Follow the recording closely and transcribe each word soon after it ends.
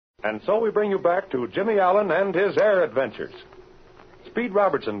And so we bring you back to Jimmy Allen and his air adventures. Speed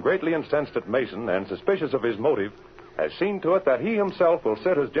Robertson, greatly incensed at Mason and suspicious of his motive, has seen to it that he himself will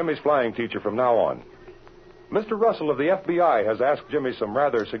sit as Jimmy's flying teacher from now on. Mr. Russell of the FBI has asked Jimmy some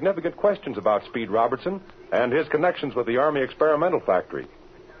rather significant questions about Speed Robertson and his connections with the Army Experimental Factory.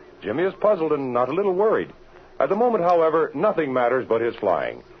 Jimmy is puzzled and not a little worried. At the moment, however, nothing matters but his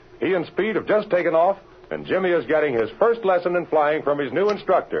flying. He and Speed have just taken off, and Jimmy is getting his first lesson in flying from his new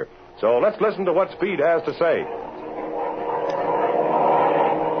instructor. So let's listen to what Speed has to say.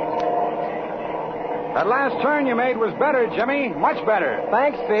 That last turn you made was better, Jimmy. Much better.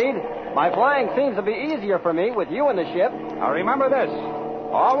 Thanks, Speed. My flying seems to be easier for me with you in the ship. Now remember this.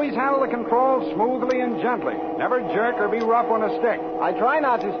 Always handle the controls smoothly and gently. Never jerk or be rough on a stick. I try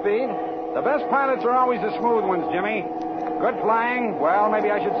not to, Speed. The best pilots are always the smooth ones, Jimmy. Good flying, well,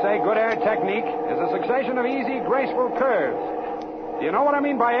 maybe I should say good air technique, is a succession of easy, graceful curves. Do you know what I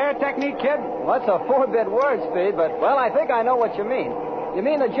mean by air technique, kid? Well, that's a four-bit word, Speed, but, well, I think I know what you mean. You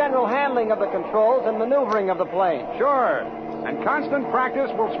mean the general handling of the controls and maneuvering of the plane. Sure. And constant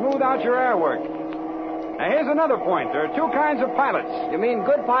practice will smooth out your air work. Now, here's another point. There are two kinds of pilots. You mean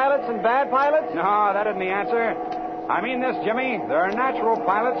good pilots and bad pilots? No, that isn't the answer. I mean this, Jimmy. There are natural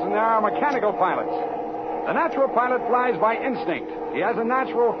pilots and there are mechanical pilots. The natural pilot flies by instinct. He has a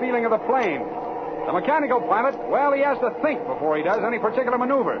natural feeling of the plane. The mechanical pilot, well, he has to think before he does any particular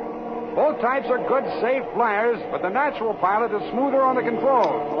maneuver. Both types are good, safe flyers, but the natural pilot is smoother on the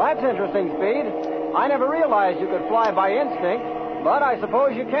controls. Well, that's interesting, Speed. I never realized you could fly by instinct, but I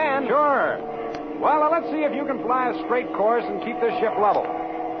suppose you can. Sure. Well, let's see if you can fly a straight course and keep this ship level.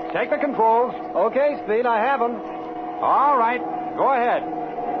 Take the controls. Okay, Speed, I have them. All right. Go ahead.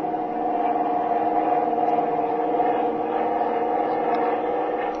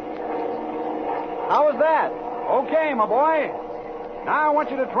 How was that? Okay, my boy. Now I want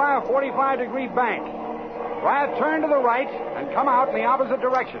you to try a 45-degree bank. Try a turn to the right and come out in the opposite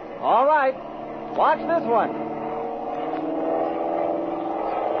direction. All right. Watch this one.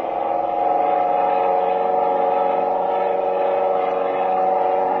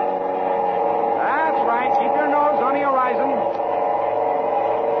 That's right. Keep your nose on the horizon.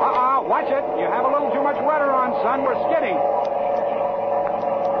 Watch it. You have a little too much rudder on, son. We're skidding.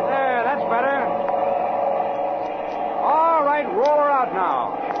 There, that's better. All right, roll her out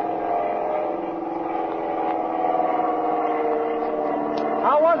now.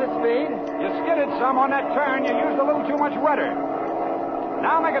 How was it, Speed? You skidded some on that turn. You used a little too much rudder.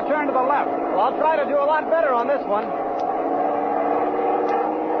 Now make a turn to the left. Well, I'll try to do a lot better on this one.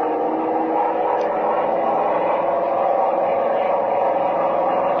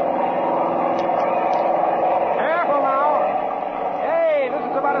 Careful now. Hey, this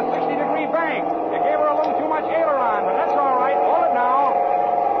is about a 60-degree bank. You gave her a little too much aileron, but that's all right. Hold it now.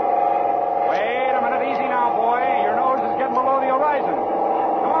 Wait a minute. Easy now, boy. Your nose is getting below the horizon.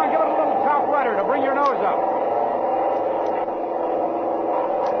 Come on, give it a little top rudder to bring your nose up.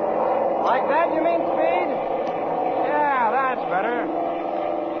 Like that, you mean, Speed? Yeah, that's better.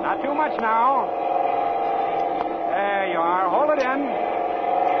 Not too much now. There you are. Hold it in.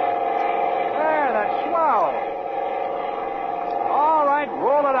 There, that's swell. All right,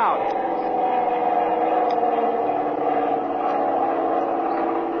 roll it out.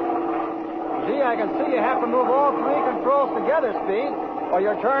 Gee, I can see you have to move all three controls together, Speed, or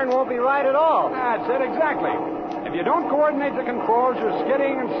your turn won't be right at all. That's it, exactly. If you don't coordinate the controls, you're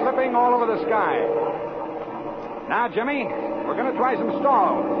skidding and slipping all over the sky. Now, Jimmy, we're going to try some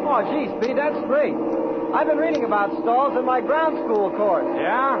stalls. Oh, gee, Speed, that's great. I've been reading about stalls in my ground school course.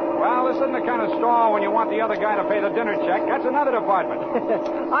 Yeah? Well, this isn't the kind of stall when you want the other guy to pay the dinner check. That's another department.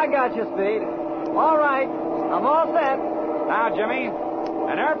 I got you, Speed. All right. I'm all set. Now, Jimmy,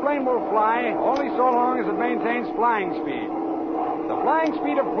 an airplane will fly only so long as it maintains flying speed. The flying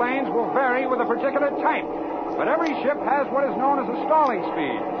speed of planes will vary with a particular type, but every ship has what is known as a stalling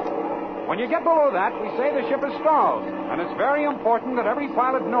speed. When you get below that, we say the ship is stalled, and it's very important that every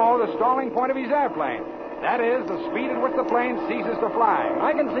pilot know the stalling point of his airplane. That is, the speed at which the plane ceases to fly.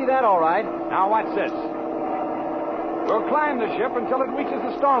 I can see that all right. Now, watch this. We'll climb the ship until it reaches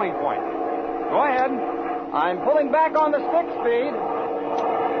the stalling point. Go ahead. I'm pulling back on the stick, Speed.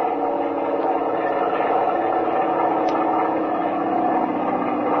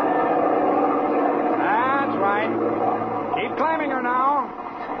 That's right. Keep climbing her now.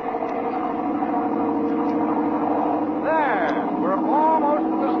 There. We're almost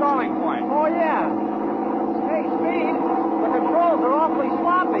at the stalling point. Oh, yeah. Hey, Speed, the controls are awfully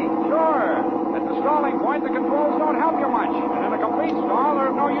sloppy. Sure. At the stalling point, the controls don't help you much. And in a complete stall, they're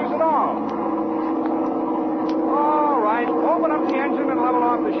of no use at all. All right. Open up the engine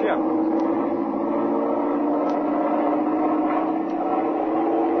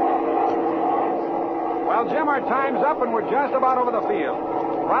our time's up and we're just about over the field.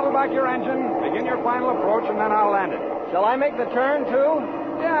 Throttle back your engine, begin your final approach, and then I'll land it. Shall I make the turn, too?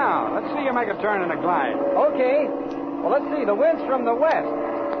 Yeah, let's see you make a turn in a glide. Okay. Well, let's see. The wind's from the west.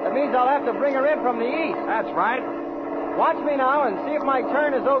 That means I'll have to bring her in from the east. That's right. Watch me now and see if my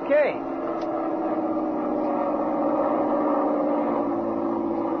turn is okay.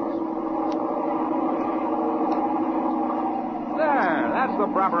 There, that's the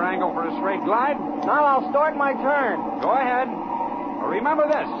proper angle for a straight glide. Now I'll start my turn. Go ahead. But remember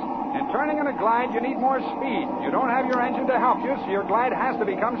this. In turning in a glide, you need more speed. You don't have your engine to help you, so your glide has to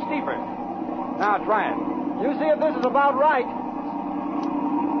become steeper. Now, try it. You see if this is about right.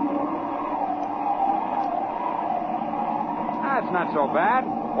 That's not so bad.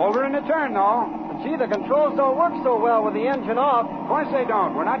 Hold her in the turn, though. But gee, the controls don't work so well with the engine off. Of course they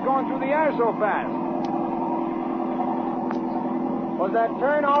don't. We're not going through the air so fast. Was that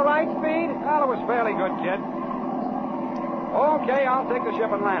turn all right, Speed? Well, it was fairly good, kid. Okay, I'll take the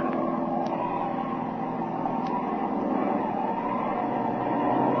ship and land it.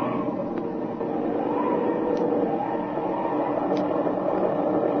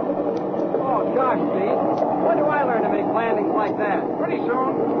 Oh, gosh, Speed. When do I learn to make landings like that? Pretty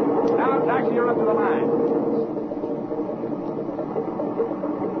soon. Now, taxi her up to the line.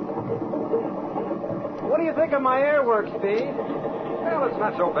 What do you think of my airwork, Speed? Well, it's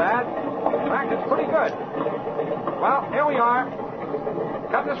not so bad. In fact, it's pretty good. Well, here we are.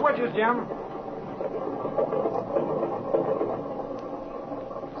 Cut the switches, Jim.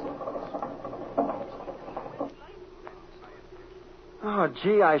 Oh,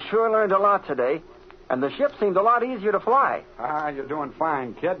 gee, I sure learned a lot today. And the ship seemed a lot easier to fly. You're doing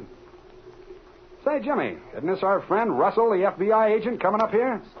fine, kid. Say, Jimmy, isn't this our friend Russell, the FBI agent, coming up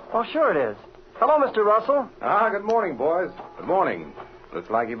here? Oh, sure it is. Hello, Mr. Russell. Good morning, boys. Good morning. Looks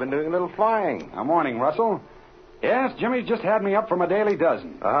like you've been doing a little flying. Good morning, Russell. Yes, Jimmy's just had me up from a daily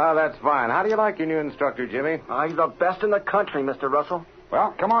dozen. That's fine. How do you like your new instructor, Jimmy? He's the best in the country, Mr. Russell.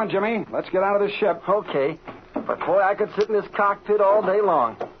 Well, come on, Jimmy. Let's get out of this ship. Okay. But, boy, I could sit in this cockpit all day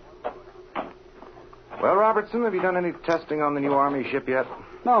long. Well, Robertson, have you done any testing on the new Army ship yet?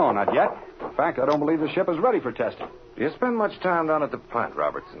 No, not yet. In fact, I don't believe the ship is ready for testing. Do you spend much time down at the plant,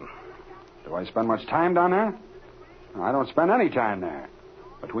 Robertson? Do I spend much time down there? I don't spend any time there.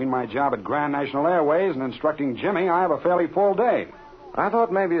 Between my job at Grand National Airways and instructing Jimmy, I have a fairly full day. I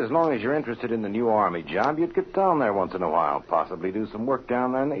thought maybe as long as you're interested in the new Army job, you'd get down there once in a while. Possibly do some work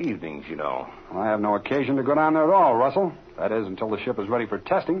down there in the evenings, you know. Well, I have no occasion to go down there at all, Russell. That is, until the ship is ready for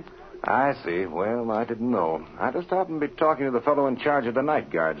testing. I see. Well, I didn't know. I just happened to be talking to the fellow in charge of the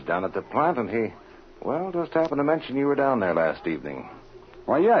night guards down at the plant, and he, just happened to mention you were down there last evening.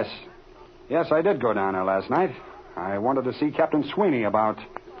 Why, yes. Yes, I did go down there last night. I wanted to see Captain Sweeney about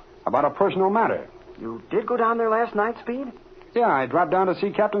a personal matter. You did go down there last night, Speed? Yeah, I dropped down to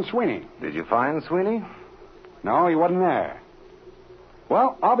see Captain Sweeney. Did you find Sweeney? No, he wasn't there.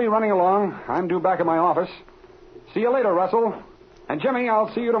 Well, I'll be running along. I'm due back at my office. See you later, Russell. And, Jimmy,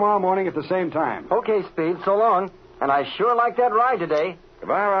 I'll see you tomorrow morning at the same time. Okay, Speed. So long. And I sure like that ride today.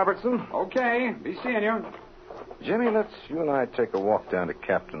 Goodbye, Robertson. Okay. Be seeing you. Jimmy, let's you and I take a walk down to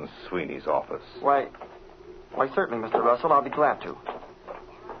Captain Sweeney's office. Why, certainly, Mr. Russell. I'll be glad to.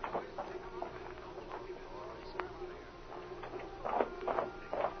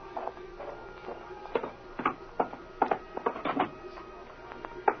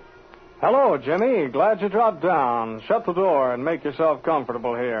 Hello, Jimmy. Glad you dropped down. Shut the door and make yourself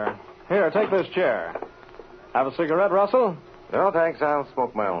comfortable here. Here, take this chair. Have a cigarette, Russell? No, thanks. I'll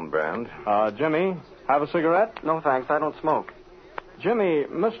smoke my own brand. Jimmy, have a cigarette? No, thanks. I don't smoke. Jimmy,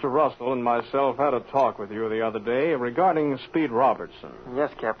 Mr. Russell and myself had a talk with you the other day regarding Speed Robertson.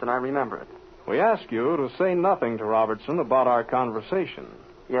 Yes, Captain, I remember it. We asked you to say nothing to Robertson about our conversation.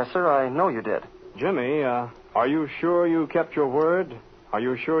 Yes, sir, I know you did. Jimmy, are you sure you kept your word? Are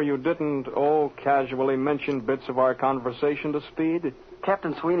you sure you didn't, casually mention bits of our conversation to Speed?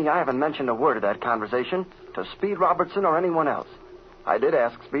 Captain Sweeney, I haven't mentioned a word of that conversation to Speed Robertson or anyone else. I did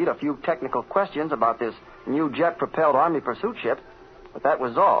ask Speed a few technical questions about this new jet-propelled Army pursuit ship, but that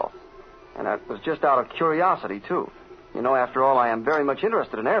was all. And that was just out of curiosity, too. You know, after all, I am very much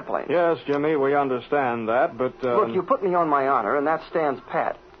interested in airplanes. Yes, Jimmy, we understand that, but... Look, you put me on my honor, and that stands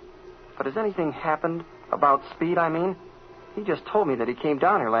pat. But has anything happened about Speed, I mean? He just told me that he came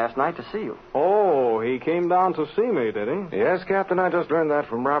down here last night to see you. Oh, he came down to see me, did he? Yes, Captain, I just learned that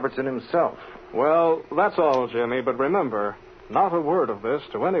from Robertson himself. Well, that's all, Jimmy, but remember, not a word of this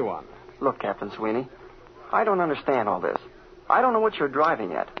to anyone. Look, Captain Sweeney, I don't understand all this. I don't know what you're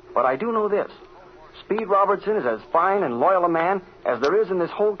driving at, but I do know this. Speed Robertson is as fine and loyal a man as there is in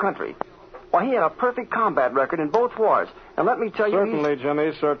this whole country. Why, he had a perfect combat record in both wars. And let me tell you... Certainly,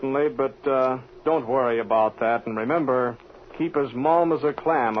 Jimmy, certainly. But don't worry about that. And remember, keep as mum as a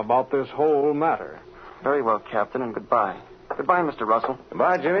clam about this whole matter. Very well, Captain, and goodbye. Goodbye, Mr. Russell.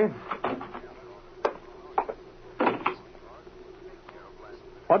 Goodbye, Jimmy.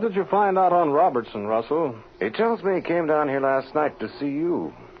 What did you find out on Robertson, Russell? He tells me he came down here last night to see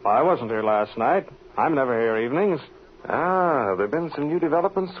you. I wasn't here last night. I'm never here evenings. Ah, have there been some new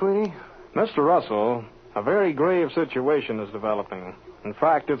developments, Sweeney? Mr. Russell, a very grave situation is developing. In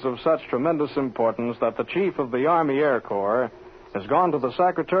fact, it's of such tremendous importance that the Chief of the Army Air Corps has gone to the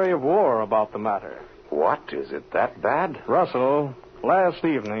Secretary of War about the matter. What? Is it that bad? Russell, last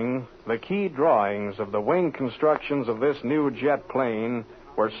evening, the key drawings of the wing constructions of this new jet plane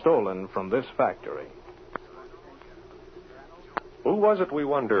were stolen from this factory. Who was it, we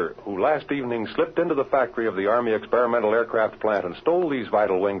wonder, who last evening slipped into the factory of the Army Experimental Aircraft Plant and stole these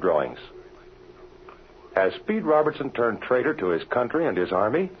vital wing drawings? Has Speed Robertson turned traitor to his country and his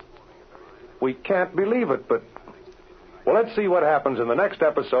army? We can't believe it, but... Well, let's see what happens in the next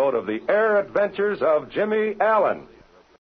episode of The Air Adventures of Jimmy Allen.